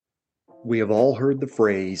We have all heard the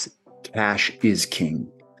phrase, cash is king.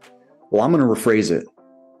 Well, I'm going to rephrase it.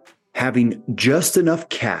 Having just enough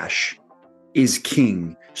cash is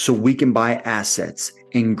king so we can buy assets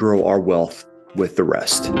and grow our wealth with the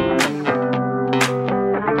rest.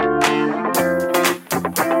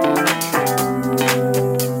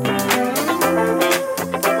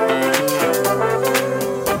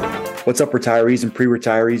 What's up, retirees and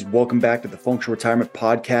pre-retirees? Welcome back to the Functional Retirement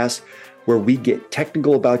Podcast, where we get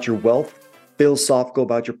technical about your wealth, philosophical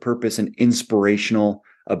about your purpose, and inspirational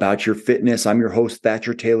about your fitness. I'm your host,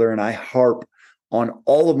 Thatcher Taylor, and I harp on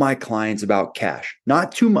all of my clients about cash.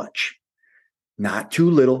 Not too much, not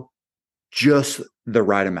too little, just the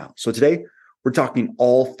right amount. So today, we're talking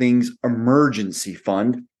all things emergency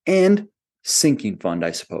fund and sinking fund,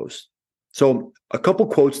 I suppose. So a couple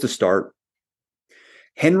quotes to start.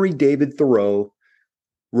 Henry David Thoreau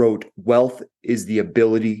wrote, "Wealth is the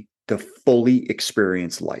ability to fully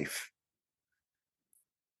experience life."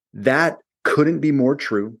 That couldn't be more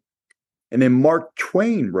true. And then Mark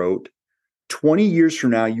Twain wrote, 20 years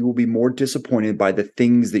from now, you will be more disappointed by the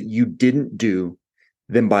things that you didn't do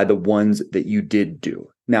than by the ones that you did do.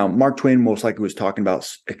 Now, Mark Twain most likely was talking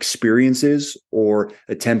about experiences or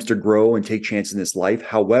attempts to grow and take chances in this life.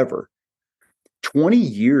 However, 20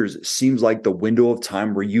 years seems like the window of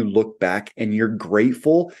time where you look back and you're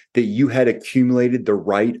grateful that you had accumulated the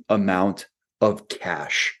right amount of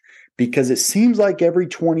cash, because it seems like every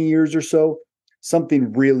 20 years or so,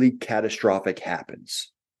 something really catastrophic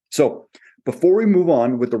happens. So before we move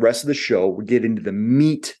on with the rest of the show, we get into the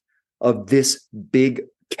meat of this big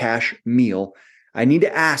cash meal. I need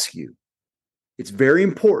to ask you, it's very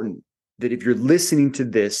important that if you're listening to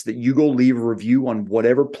this, that you go leave a review on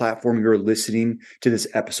whatever platform you're listening to this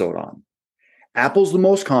episode on. Apple's the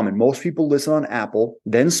most common. Most people listen on Apple,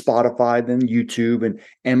 then Spotify, then YouTube, and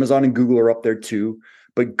Amazon and Google are up there too.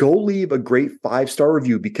 But go leave a great 5-star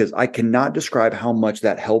review, because I cannot describe how much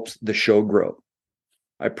that helps the show grow.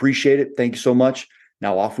 I appreciate it. Thank you so much.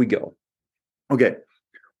 Now off we go. Okay.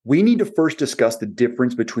 We need to first discuss the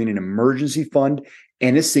difference between an emergency fund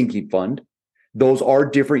and a sinking fund. Those are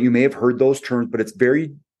different. You may have heard those terms, but it's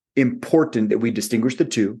very important that we distinguish the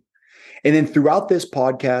two. And then throughout this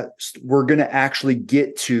podcast, we're going to actually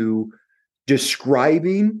get to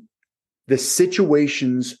describing the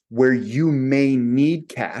situations where you may need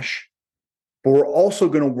cash, but we're also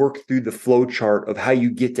going to work through the flow chart of how you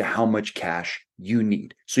get to how much cash you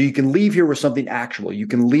need. So you can leave here with something actual. You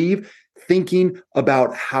can leave thinking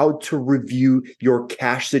about how to review your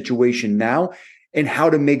cash situation now and how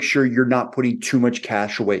to make sure you're not putting too much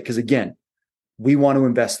cash away. Because again, we want to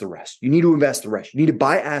invest the rest. You need to invest the rest. You need to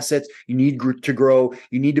buy assets. You need to grow.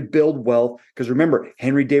 You need to build wealth. Because remember,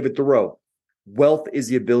 Henry David Thoreau, wealth is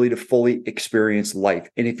the ability to fully experience life.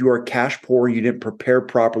 And if you are cash poor, you didn't prepare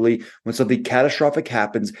properly, when something catastrophic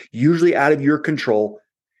happens, usually out of your control,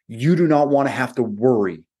 you do not want to have to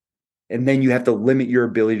worry. And then you have to limit your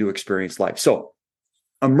ability to experience life. So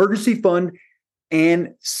emergency fund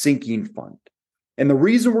and sinking fund. And the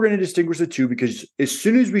reason we're going to distinguish the two, because as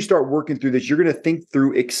soon as we start working through this, you're going to think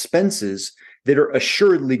through expenses that are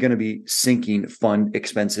assuredly going to be sinking fund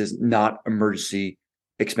expenses, not emergency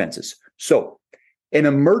expenses. So an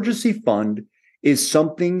emergency fund is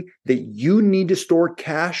something that you need to store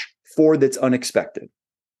cash for that's unexpected.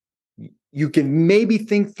 You can maybe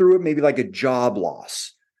think through it, maybe like a job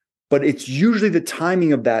loss, but it's usually the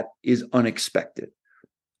timing of that is unexpected.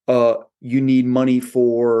 You need money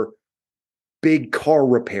for big car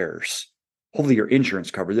repairs. Hopefully your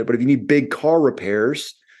insurance covers it, but if you need big car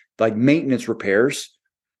repairs, like maintenance repairs,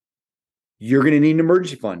 you're going to need an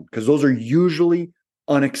emergency fund, because those are usually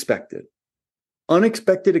unexpected.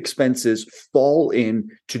 Unexpected expenses fall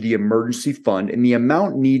into the emergency fund, and the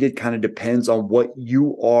amount needed kind of depends on what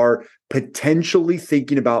you are potentially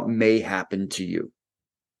thinking about may happen to you.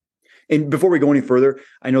 And before we go any further,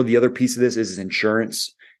 I know the other piece of this is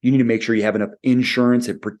insurance. You need to make sure you have enough insurance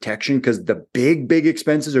and protection, because the big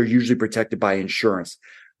expenses are usually protected by insurance.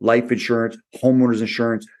 Life insurance, homeowners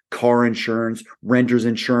insurance, car insurance, renter's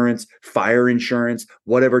insurance, fire insurance,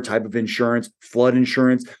 whatever type of insurance, flood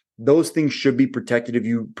insurance. Those things should be protected if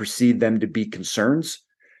you perceive them to be concerns.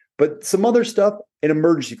 But some other stuff, an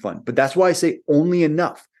emergency fund. But that's why I say only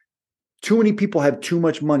enough. Too many people have too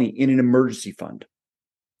much money in an emergency fund.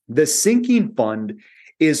 The sinking fund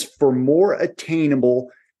is for more attainable,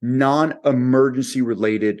 non-emergency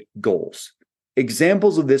related goals.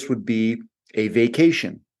 Examples of this would be a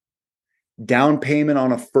vacation, down payment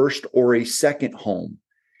on a first or a second home,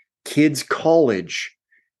 kids' college,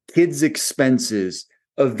 kids' expenses,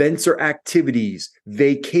 events or activities,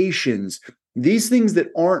 vacations, these things that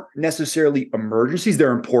aren't necessarily emergencies.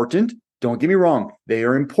 They're important. Don't get me wrong, they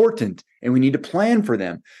are important and we need to plan for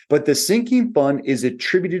them. But the sinking fund is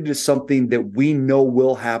attributed to something that we know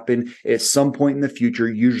will happen at some point in the future,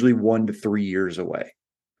 usually 1 to 3 years away.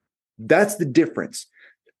 That's the difference.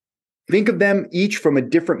 Think of them each from a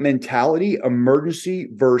different mentality, emergency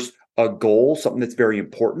versus a goal, something that's very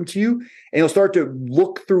important to you. And you'll start to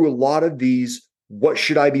look through a lot of these, what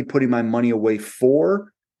should I be putting my money away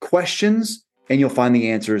for questions, and you'll find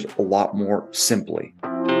the answers a lot more simply.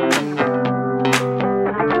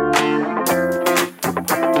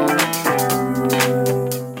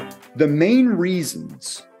 The main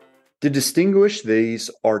reasons to distinguish these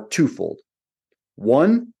are twofold.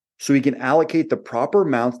 One, so we can allocate the proper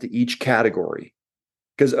amounts to each category.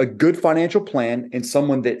 Because a good financial plan and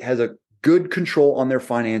someone that has a good control on their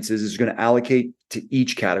finances is going to allocate to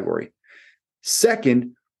each category.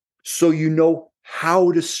 Second, so you know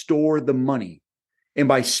how to store the money. And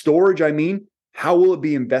by storage, I mean, how will it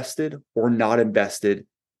be invested or not invested?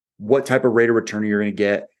 What type of rate of return you're going to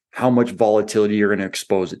get? How much volatility you're going to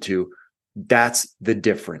expose it to? That's the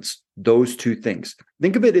difference. Those two things.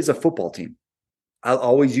 Think of it as a football team. I'll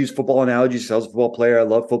always use football analogies. I was a football player. I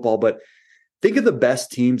love football, but think of the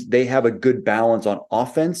best teams. They have a good balance on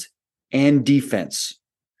offense and defense.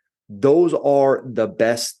 Those are the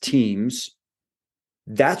best teams.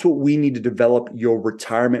 That's what we need to develop your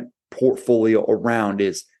retirement portfolio around,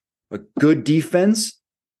 is a good defense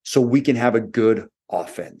so we can have a good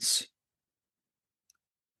offense.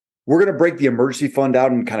 We're going to break the emergency fund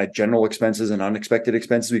out in kind of general expenses and unexpected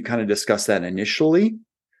expenses. We kind of discussed that initially,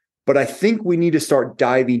 but I think we need to start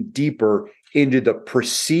diving deeper into the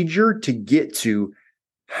procedure to get to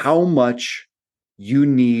how much you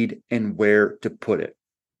need and where to put it.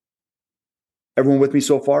 Everyone with me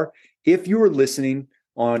so far? If you are listening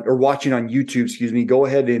on or watching on YouTube, go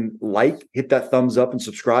ahead and hit that thumbs up and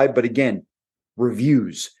subscribe. But again,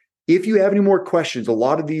 reviews. If you have any more questions, a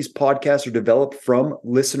lot of these podcasts are developed from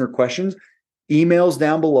listener questions. Emails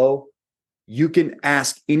down below. You can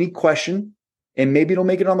ask any question and maybe it'll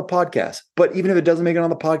make it on the podcast. But even if it doesn't make it on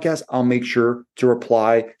the podcast, I'll make sure to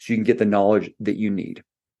reply so you can get the knowledge that you need.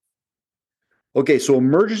 Okay, so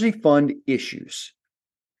emergency fund issues.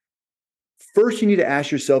 First, you need to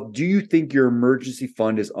ask yourself, do you think your emergency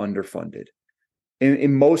fund is underfunded?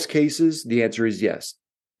 In most cases, the answer is yes.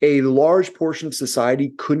 A large portion of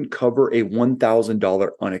society couldn't cover a $1,000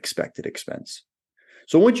 unexpected expense.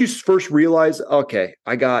 So once you first realize, okay,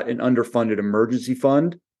 I got an underfunded emergency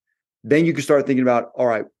fund, then you can start thinking about, all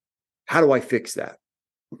right, how do I fix that?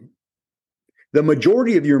 The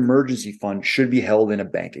majority of your emergency fund should be held in a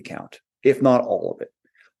bank account, if not all of it.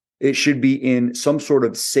 It should be in some sort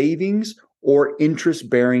of savings or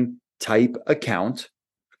interest-bearing type account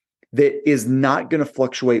that is not going to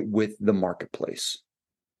fluctuate with the marketplace.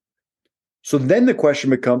 So then the question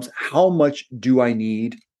becomes, how much do I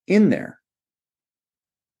need in there?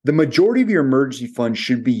 The majority of your emergency fund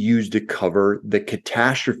should be used to cover the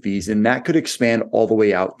catastrophes, and that could expand all the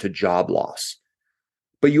way out to job loss.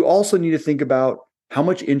 But you also need to think about how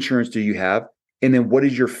much insurance do you have, and then what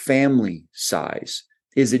is your family size?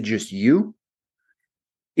 Is it just you?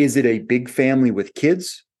 Is it a big family with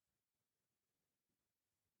kids?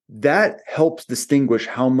 That helps distinguish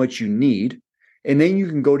how much you need. And then you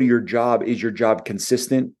can go to your job. Is your job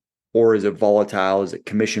consistent, or is it volatile? Is it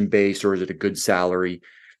commission-based, or is it a good salary?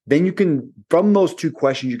 Then you can, from those two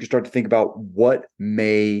questions, you can start to think about what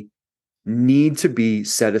may need to be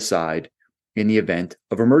set aside in the event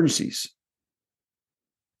of emergencies.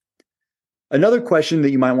 Another question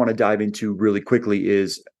that you might want to dive into really quickly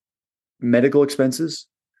is medical expenses.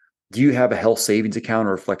 Do you have a health savings account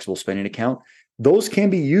or a flexible spending account? Those can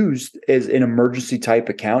be used as an emergency type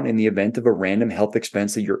account in the event of a random health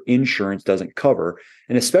expense that your insurance doesn't cover.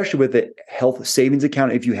 And especially with the health savings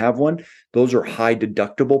account, if you have one, those are high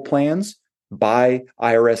deductible plans. By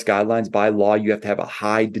IRS guidelines, by law, you have to have a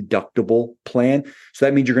high deductible plan. So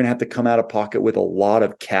that means you're going to have to come out of pocket with a lot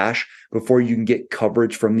of cash before you can get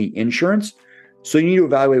coverage from the insurance. So you need to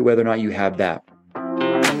evaluate whether or not you have that.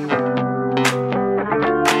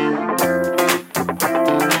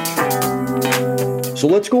 So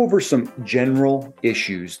let's go over some general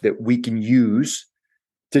issues that we can use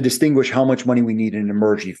to distinguish how much money we need in an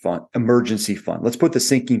emergency fund. Let's put the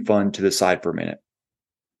sinking fund to the side for a minute.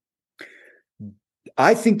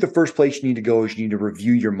 I think the first place you need to go is you need to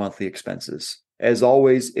review your monthly expenses. As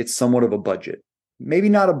always, it's somewhat of a budget. Maybe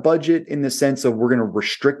not a budget in the sense of we're going to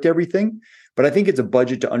restrict everything, but I think it's a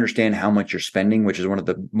budget to understand how much you're spending, which is one of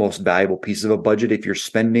the most valuable pieces of a budget. If you're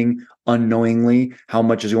spending unknowingly how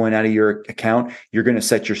much is going out of your account, you're going to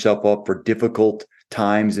set yourself up for difficult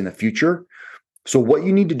times in the future. So what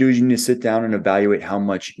you need to do is you need to sit down and evaluate how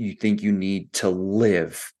much you think you need to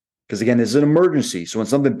live. Because again, this is an emergency. So when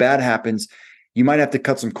something bad happens, you might have to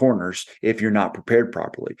cut some corners if you're not prepared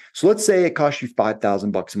properly. So let's say it costs you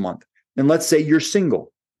 $5,000 a month. And let's say you're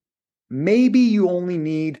single. Maybe you only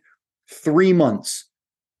need 3 months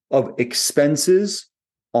of expenses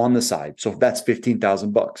on the side. So that's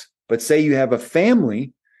 $15,000. But say you have a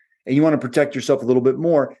family and you want to protect yourself a little bit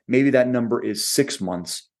more, maybe that number is 6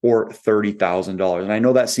 months or $30,000. And I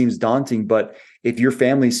know that seems daunting, but if your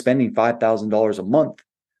family's spending $5,000 a month,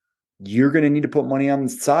 you're going to need to put money on the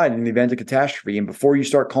side in the event of catastrophe. And before you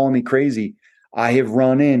start calling me crazy, I have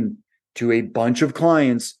run into a bunch of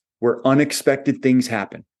clients where unexpected things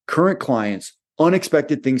happen. Current clients,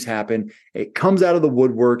 unexpected things happen. It comes out of the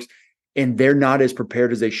woodworks and they're not as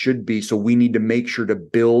prepared as they should be. So we need to make sure to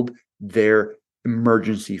build their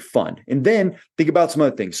emergency fund. And then think about some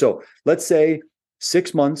other things. So let's say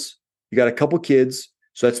 6 months, you got a couple kids.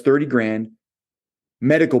 So that's 30 grand.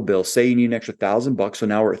 Medical bills, say you need an extra $1,000. So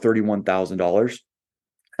now we're at $31,000.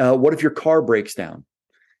 What if your car breaks down?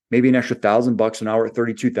 Maybe an extra $1,000. So now we're at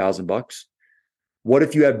 $32,000. What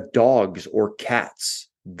if you have dogs or cats?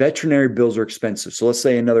 Veterinary bills are expensive. So let's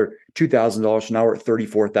say another $2,000. So now we're at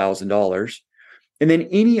 $34,000. And then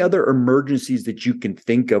any other emergencies that you can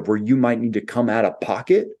think of where you might need to come out of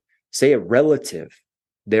pocket, say a relative.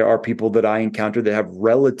 There are people that I encounter that have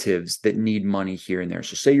relatives that need money here and there.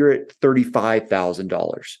 So say you're at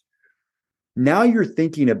 $35,000. Now you're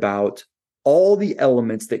thinking about all the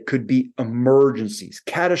elements that could be emergencies,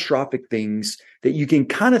 catastrophic things that you can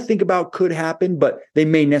kind of think about could happen, but they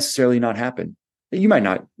may necessarily not happen. You might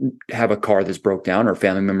not have a car that's broke down or a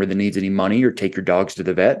family member that needs any money or take your dogs to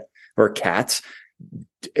the vet or cats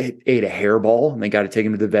ate a hairball and they got to take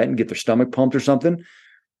them to the vet and get their stomach pumped or something.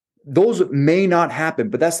 Those may not happen,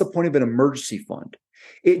 but that's the point of an emergency fund.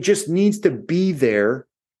 It just needs to be there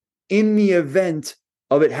in the event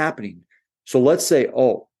of it happening. So let's say,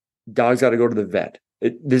 oh, dog's got to go to the vet.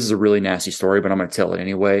 This is a really nasty story, but I'm going to tell it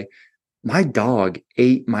anyway. My dog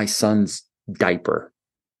ate my son's diaper.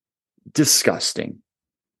 Disgusting.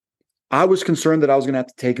 I was concerned that I was going to have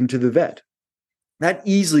to take him to the vet. That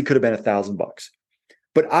easily could have been $1,000.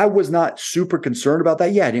 But I was not super concerned about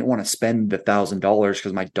that. Yeah, I didn't want to spend the $1,000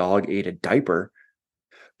 because my dog ate a diaper.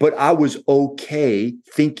 But I was okay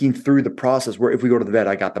thinking through the process where if we go to the vet,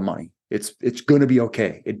 I got the money. It's going to be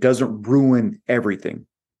okay. It doesn't ruin everything.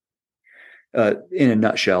 In a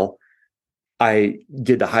nutshell, I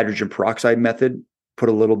did the hydrogen peroxide method, put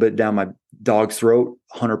a little bit down my dog's throat,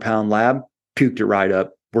 100-pound lab, puked it right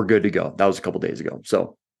up. We're good to go. That was a couple days ago.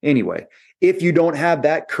 So anyway, if you don't have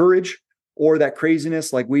that courage or that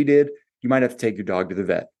craziness like we did, you might have to take your dog to the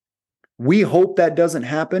vet. We hope that doesn't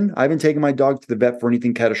happen. I haven't taken my dog to the vet for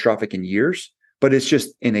anything catastrophic in years, but it's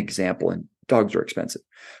just an example, and dogs are expensive.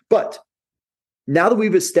 But now that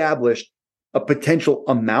we've established a potential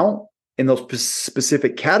amount in those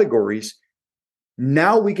specific categories,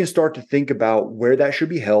 now we can start to think about where that should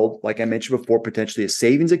be held. Like I mentioned before, potentially a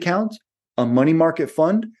savings account, a money market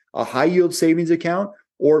fund, a high yield savings account,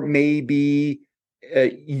 or maybe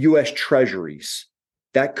U.S. Treasuries.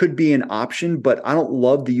 That could be an option, but I don't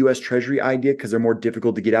love the U.S. Treasury idea because they're more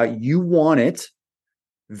difficult to get out. You want it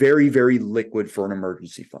very, very liquid for an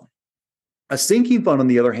emergency fund. A sinking fund, on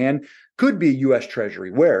the other hand, could be a U.S.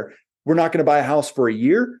 Treasury where we're not going to buy a house for a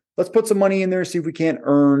year. Let's put some money in there and see if we can't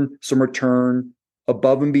earn some return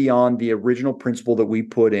above and beyond the original principal that we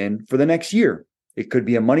put in for the next year. It could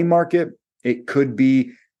be a money market. It could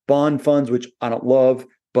be bond funds, which I don't love,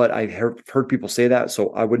 but I've heard people say that, so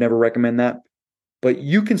I would never recommend that. But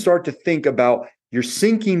you can start to think about your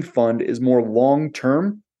sinking fund is more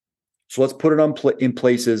long-term. So let's put it in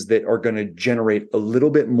places that are going to generate a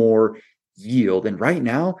little bit more yield. And right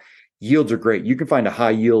now, yields are great. You can find a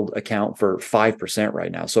high yield account for 5%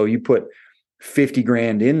 right now. So you put 50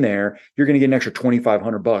 grand in there, you're going to get an extra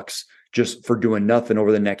 $2,500 just for doing nothing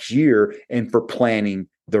over the next year and for planning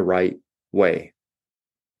the right way.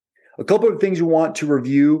 A couple of things you want to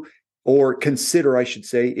review or consider, I should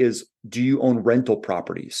say, is do you own rental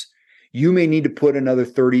properties? You may need to put another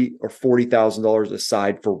 $30,000 or $40,000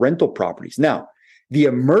 aside for rental properties. Now, the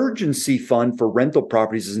emergency fund for rental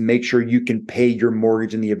properties is to make sure you can pay your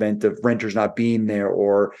mortgage in the event of renters not being there,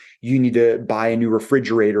 or you need to buy a new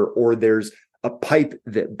refrigerator, or there's a pipe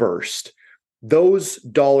that burst. Those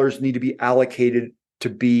dollars need to be allocated to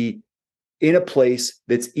be in a place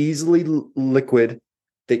that's easily liquid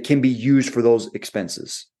that can be used for those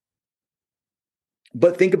expenses.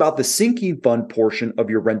 But think about the sinking fund portion of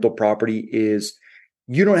your rental property is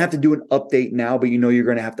you don't have to do an update now, but you know you're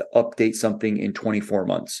going to have to update something in 24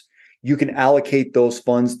 months. you can allocate those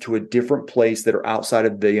funds to a different place that are outside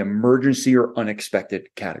of the emergency or unexpected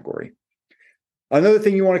category. Another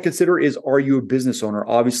thing you want to consider is, are you a business owner?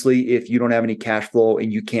 Obviously, if you don't have any cash flow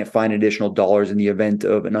and you can't find additional dollars in the event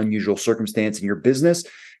of an unusual circumstance in your business,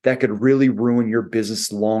 that could really ruin your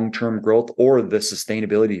business long-term growth or the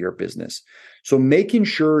sustainability of your business. So making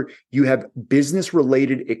sure you have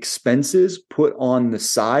business-related expenses put on the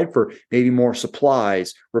side for maybe more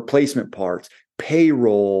supplies, replacement parts,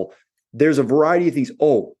 payroll. There's a variety of things.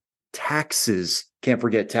 Oh, taxes. Can't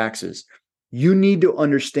forget taxes. You need to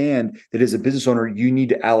understand that as a business owner, you need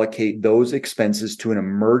to allocate those expenses to an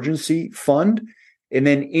emergency fund. And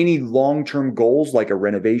then any long-term goals like a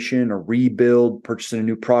renovation, a rebuild, purchasing a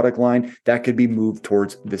new product line, that could be moved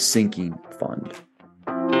towards the sinking fund.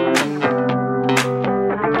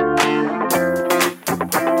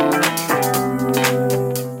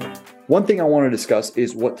 One thing I want to discuss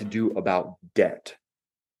is what to do about debt.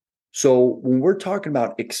 So when we're talking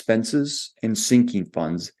about expenses and sinking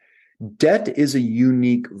funds, debt is a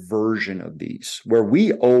unique version of these where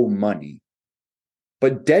we owe money,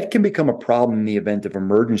 but debt can become a problem in the event of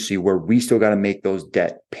emergency where we still got to make those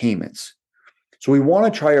debt payments. So we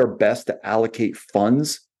want to try our best to allocate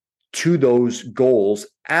funds to those goals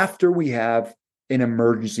after we have an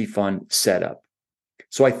emergency fund set up.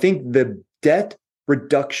 So I think the debt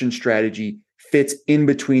reduction strategy fits in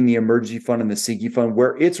between the emergency fund and the sinking fund,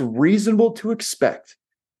 where it's reasonable to expect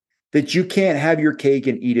that you can't have your cake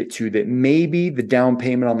and eat it too, that maybe the down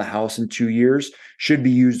payment on the house in 2 years should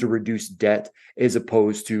be used to reduce debt as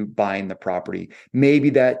opposed to buying the property. Maybe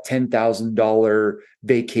that $10,000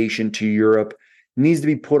 vacation to Europe needs to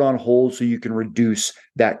be put on hold so you can reduce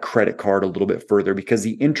that credit card a little bit further, because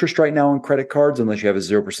the interest right now on credit cards, unless you have a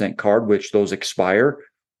 0% card, which those expire,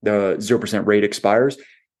 the 0% rate expires,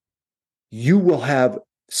 you will have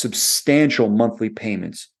substantial monthly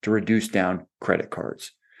payments to reduce down credit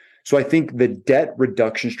cards. So I think the debt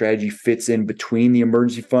reduction strategy fits in between the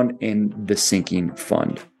emergency fund and the sinking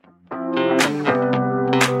fund.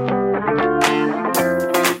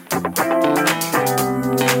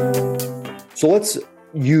 So let's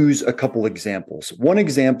use a couple examples. One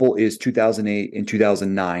example is 2008 and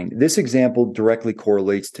 2009. This example directly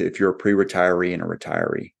correlates to if you're a pre-retiree and a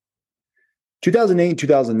retiree. 2008 and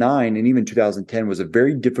 2009 and even 2010 was a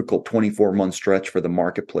very difficult 24-month stretch for the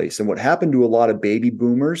marketplace. And what happened to a lot of baby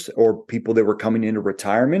boomers or people that were coming into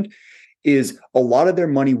retirement is a lot of their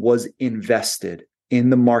money was invested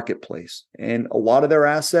in the marketplace and a lot of their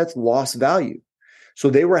assets lost value.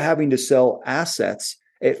 So they were having to sell assets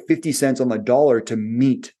at 50 cents on the dollar to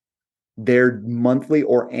meet their monthly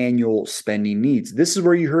or annual spending needs. This is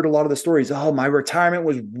where you heard a lot of the stories. Oh, my retirement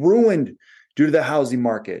was ruined due to the housing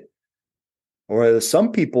market. Or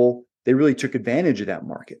some people, they really took advantage of that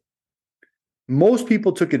market. Most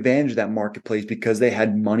people took advantage of that marketplace because they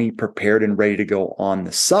had money prepared and ready to go on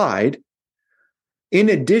the side. In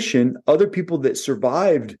addition, other people that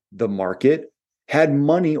survived the market had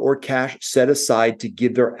money or cash set aside to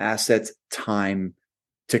give their assets time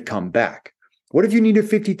to come back. What if you needed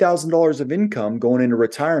 $50,000 of income going into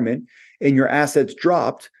retirement and your assets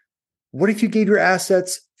dropped? What if you gave your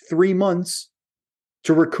assets 3 months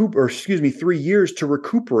to recoup, or 3 years to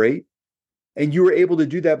recuperate, and you were able to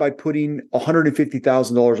do that by putting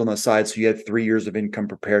 $150,000 on the side so you had 3 years of income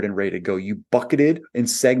prepared and ready to go? You bucketed and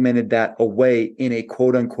segmented that away in a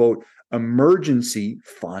quote unquote emergency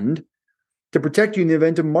fund to protect you in the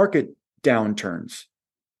event of market downturns.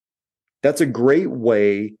 That's a great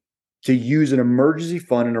way to use an emergency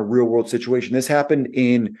fund in a real world situation. This happened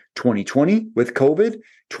in 2020 with COVID.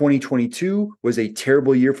 2022 was a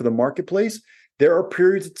terrible year for the marketplace. There are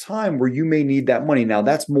periods of time where you may need that money. Now,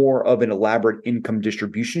 that's more of an elaborate income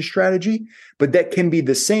distribution strategy, but that can be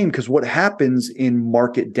the same, because what happens in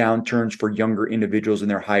market downturns for younger individuals in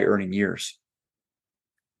their high earning years?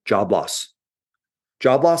 Job loss.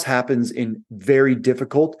 Job loss happens in very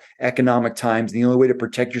difficult economic times. The only way to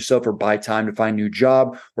protect yourself or buy time to find a new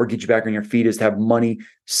job or get you back on your feet is to have money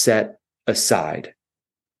set aside.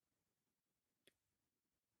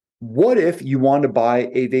 What if you want to buy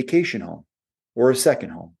a vacation home or a second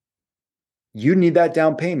home? You need that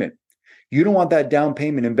down payment. You don't want that down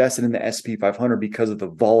payment invested in the S&P 500 because of the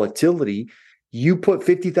volatility. You put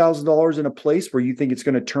 $50,000 in a place where you think it's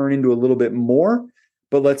going to turn into a little bit more,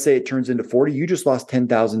 but let's say it turns into 40, you just lost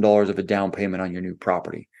 $10,000 of a down payment on your new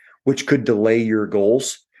property, which could delay your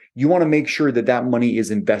goals. You want to make sure that that money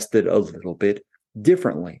is invested a little bit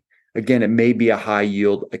differently. Again, it may be a high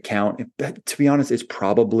yield account. To be honest, it's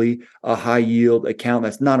probably a high yield account.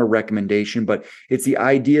 That's not a recommendation, but it's the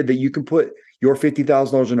idea that you can put your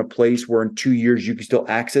 $50,000 in a place where in 2 years you can still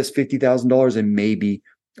access $50,000 and maybe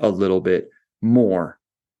a little bit more.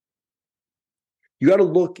 You got to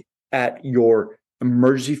look at your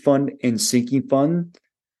emergency fund and sinking fund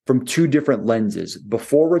from two different lenses: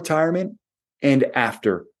 before retirement and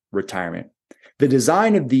after retirement. The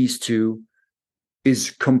design of these two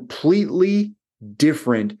is completely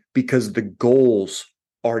different because the goals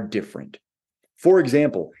are different. For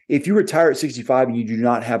example, if you retire at 65 and you do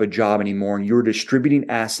not have a job anymore and you're distributing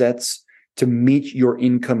assets to meet your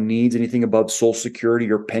income needs, anything above Social Security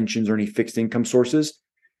or pensions or any fixed income sources,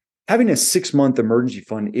 having a 6-month emergency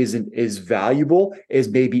fund isn't as valuable as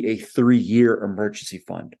maybe a 3-year emergency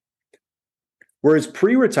fund. Whereas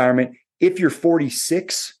pre-retirement, if you're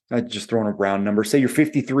 46, I'm just throwing a round number, say you're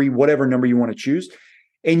 53, whatever number you want to choose,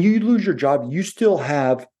 and you lose your job, you still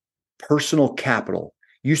have personal capital.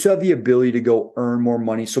 You still have the ability to go earn more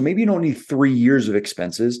money. So maybe you don't need 3 years of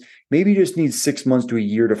expenses. Maybe you just need 6 months to a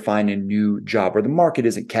year to find a new job, or the market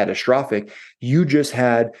isn't catastrophic. You just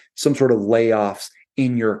had some sort of layoffs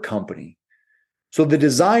in your company. So the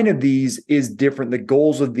design of these is different. The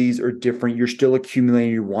goals of these are different. You're still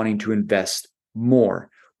accumulating, you're wanting to invest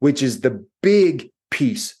more, which is the big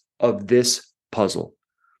piece of this puzzle.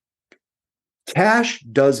 Cash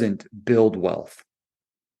doesn't build wealth.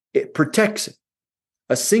 It protects it.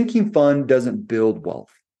 A sinking fund doesn't build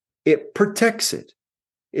wealth. It protects it.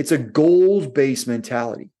 It's a goals-based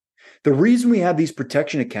mentality. The reason we have these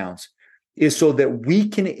protection accounts is so that we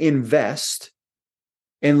can invest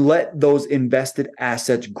and let those invested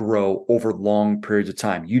assets grow over long periods of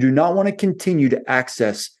time. You do not want to continue to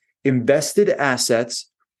access invested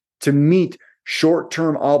assets to meet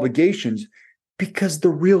short-term obligations because the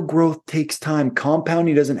real growth takes time.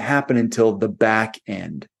 Compounding doesn't happen until the back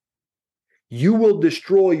end. You will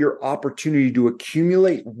destroy your opportunity to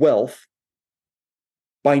accumulate wealth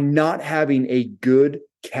by not having a good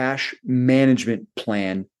cash management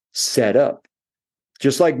plan set up.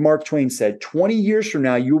 Just like Mark Twain said, 20 years from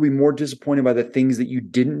now, you will be more disappointed by the things that you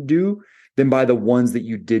didn't do than by the ones that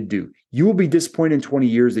you did do. You will be disappointed in 20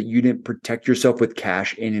 years that you didn't protect yourself with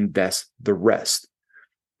cash and invest the rest.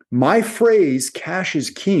 My phrase, cash is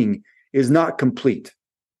king, is not complete.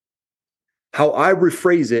 How I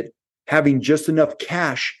rephrase it, having just enough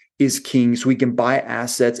cash is king so we can buy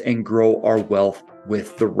assets and grow our wealth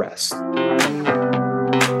with the rest.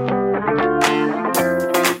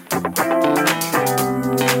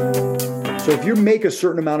 So if you make a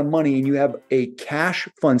certain amount of money and you have a cash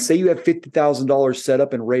fund, say you have $50,000 set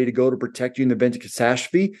up and ready to go to protect you in the event of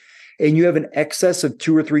catastrophe, and you have an excess of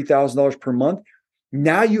 $2,000 or $3,000 per month,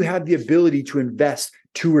 now you have the ability to invest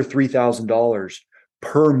 $2,000 or $3,000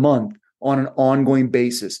 per month on an ongoing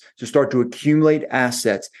basis to start to accumulate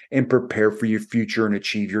assets and prepare for your future and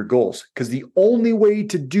achieve your goals. Because the only way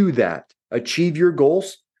to do that, achieve your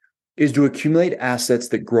goals, is to accumulate assets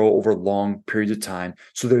that grow over long periods of time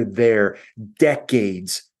so they're there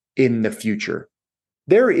decades in the future.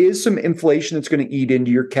 There is some inflation that's going to eat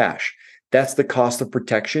into your cash. That's the cost of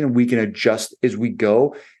protection, and we can adjust as we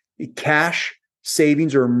go. Cash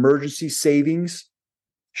savings or emergency savings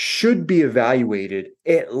should be evaluated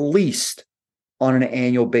at least on an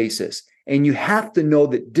annual basis. And you have to know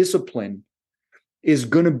that discipline is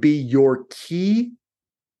going to be your key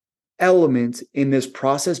element in this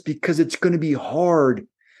process, because it's going to be hard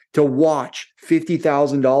to watch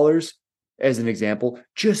 $50,000, as an example,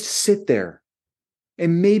 just sit there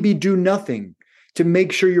and maybe do nothing to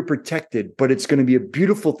make sure you're protected. But it's going to be a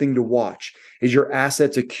beautiful thing to watch as your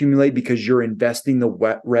assets accumulate because you're investing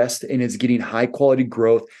the rest, and it's getting high quality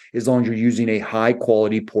growth as long as you're using a high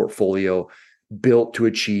quality portfolio built to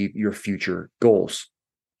achieve your future goals.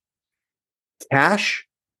 Cash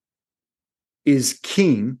is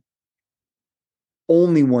king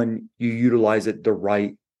only when you utilize it the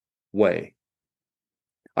right way.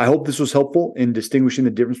 I hope this was helpful in distinguishing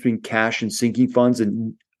the difference between cash and sinking funds.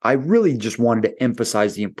 And I really just wanted to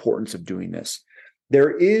emphasize the importance of doing this. There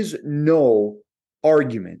is no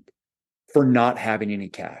argument for not having any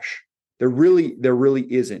cash. There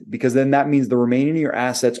really isn't, because then that means the remaining of your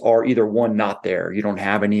assets are either one, not there. You don't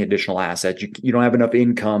have any additional assets. You don't have enough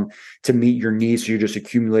income to meet your needs, so you're just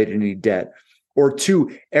accumulating any debt. Or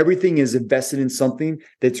two, everything is invested in something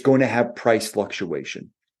that's going to have price fluctuation.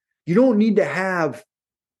 You don't need to have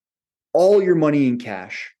all your money in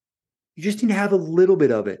cash. You just need to have a little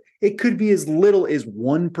bit of it. It could be as little as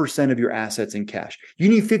 1% of your assets in cash. You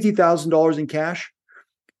need $50,000 in cash,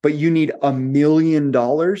 but you need $1 million.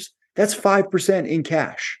 That's 5% in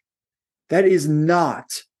cash. That is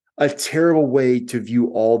not a terrible way to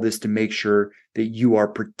view all this, to make sure that you are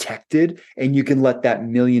protected and you can let that $1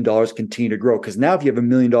 million continue to grow. Because now if you have $1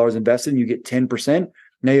 million invested and you get 10%,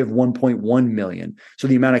 Now you have 1.1 million. So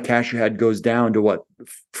the amount of cash you had goes down to what,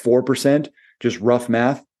 4%? Just rough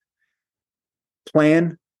math.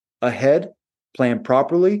 Plan ahead, plan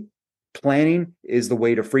properly. Planning is the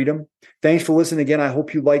way to freedom. Thanks for listening again. I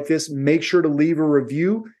hope you like this. Make sure to leave a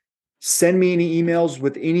review. Send me any emails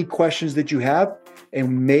with any questions that you have,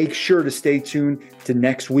 and make sure to stay tuned to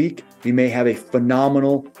next week. We may have a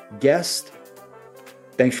phenomenal guest.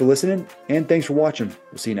 Thanks for listening, and thanks for watching.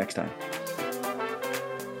 We'll see you next time.